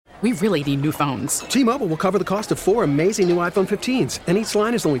We really need new phones. T-Mobile will cover the cost of 4 amazing new iPhone 15s, and each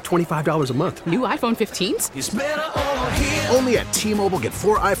line is only $25 a month. New iPhone 15s? It's better over here. Only at T-Mobile, get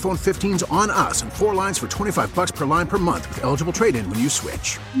 4 iPhone 15s on us and 4 lines for $25 per line per month with eligible trade-in when you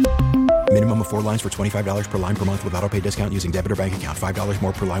switch. Minimum of 4 lines for $25 per line per month with autopay discount using debit or bank account. $5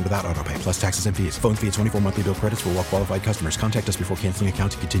 more per line without autopay, plus taxes and fees. Phone fee at 24 monthly bill credits for well-qualified customers. Contact us before canceling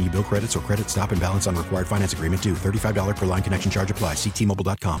account to continue bill credits or credit stop and balance on required finance agreement due. $35 per line connection charge applies. See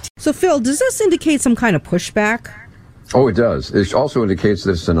T-Mobile.com. So, Phil, does this indicate some kind of pushback? Oh, it does. It also indicates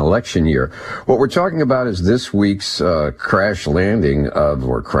that it's an election year. What we're talking about is this week's crash landing of,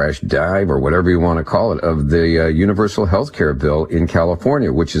 or crash dive, or whatever you want to call it, of the universal health care bill in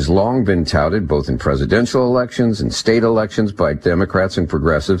California, which has long been touted both in presidential elections and state elections by Democrats and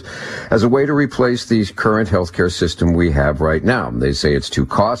progressives as a way to replace the current health care system we have right now. They say it's too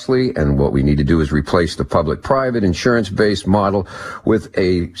costly, and what we need to do is replace the public-private insurance-based model with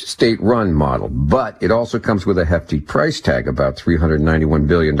a state-run model. But it also comes with a hefty price tag, about $391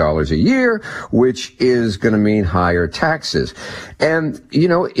 billion a year, which is going to mean higher taxes. And, you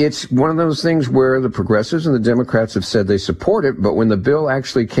know, it's one of those things where the progressives and the Democrats have said they support it, but when the bill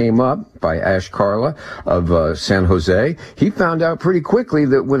actually came up by Ash Carla of San Jose, he found out pretty quickly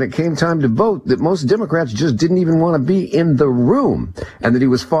that when it came time to vote, that most Democrats just didn't even want to be in the room, and that he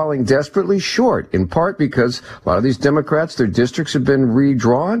was falling desperately short, in part because a lot of these Democrats, their districts have been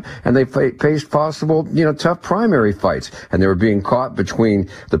redrawn, and they faced possible, tough primary fights. And they were being caught between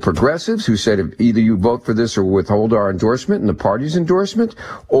the progressives, who said if either you vote for this or withhold our endorsement and the party's endorsement,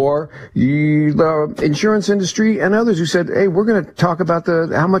 or the insurance industry and others who said, hey, we're going to talk about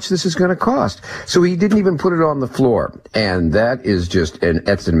how much this is going to cost. So he didn't even put it on the floor. And that is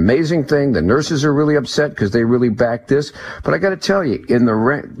that's an amazing thing. The nurses are really upset because they really back this. But I got to tell you, in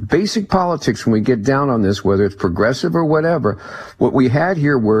the basic politics, when we get down on this, whether it's progressive or whatever, what we had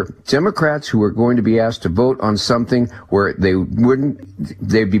here were Democrats who were going to be asked to vote on something where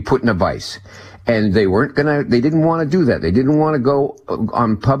they'd be put in a vice. And they didn't want to do that. They didn't want to go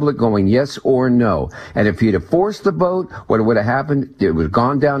on public going yes or no. And if he'd have forced the vote, what would have happened? It would have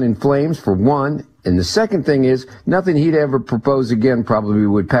gone down in flames, for one. And the second thing is, nothing he'd ever propose again probably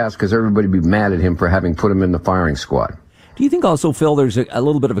would pass because everybody would be mad at him for having put him in the firing squad. Do you think also, Phil, there's a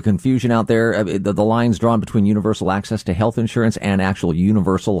little bit of a confusion out there, the lines drawn between universal access to health insurance and actual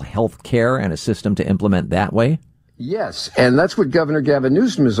universal health care and a system to implement that way? Yes, and that's what Governor Gavin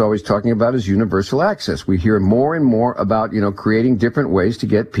Newsom is always talking about, is universal access. We hear more and more about, creating different ways to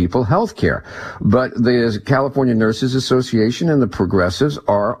get people health care. But the California Nurses Association and the progressives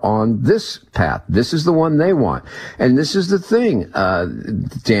are on this path. This is the one they want. And this is the thing,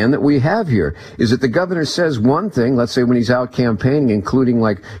 Dan, that we have here, is that the governor says one thing, let's say when he's out campaigning, including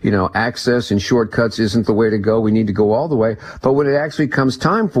access and shortcuts isn't the way to go. We need to go all the way. But when it actually comes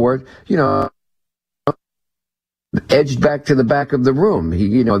time for it, edged back to the back of the room.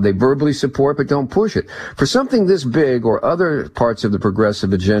 They verbally support but don't push it. For something this big, or other parts of the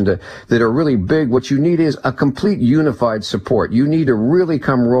progressive agenda that are really big, what you need is a complete unified support. You need to really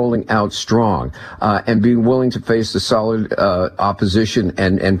come rolling out strong and be willing to face the solid opposition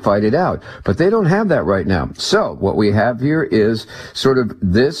and fight it out. But they don't have that right now. So what we have here is sort of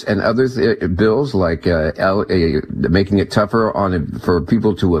this and other bills like making it tougher for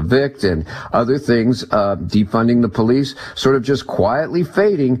people to evict and other things, defunding the police, sort of just quietly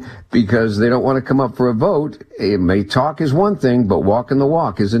fading because they don't want to come up for a vote. It may talk is one thing, but walking the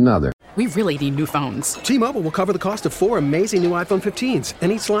walk is another. We really need new phones. T-Mobile will cover the cost of 4 amazing new iPhone 15s,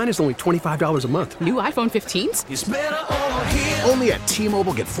 and each line is only $25 a month. New iPhone 15s? It's better over here. Only at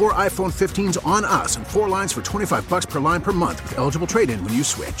T-Mobile, get 4 iPhone 15s on us and 4 lines for $25 per line per month with eligible trade-in when you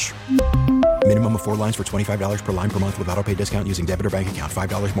switch. Minimum of 4 lines for $25 per line per month with autopay discount using debit or bank account.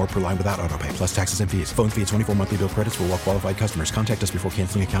 $5 more per line without autopay, plus taxes and fees. Phone fee at 24 monthly bill credits for well-qualified customers. Contact us before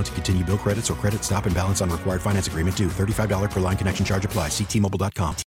canceling account to continue bill credits or credit stop and balance on required finance agreement due. $35 per line connection charge applies. See T-Mobile.com.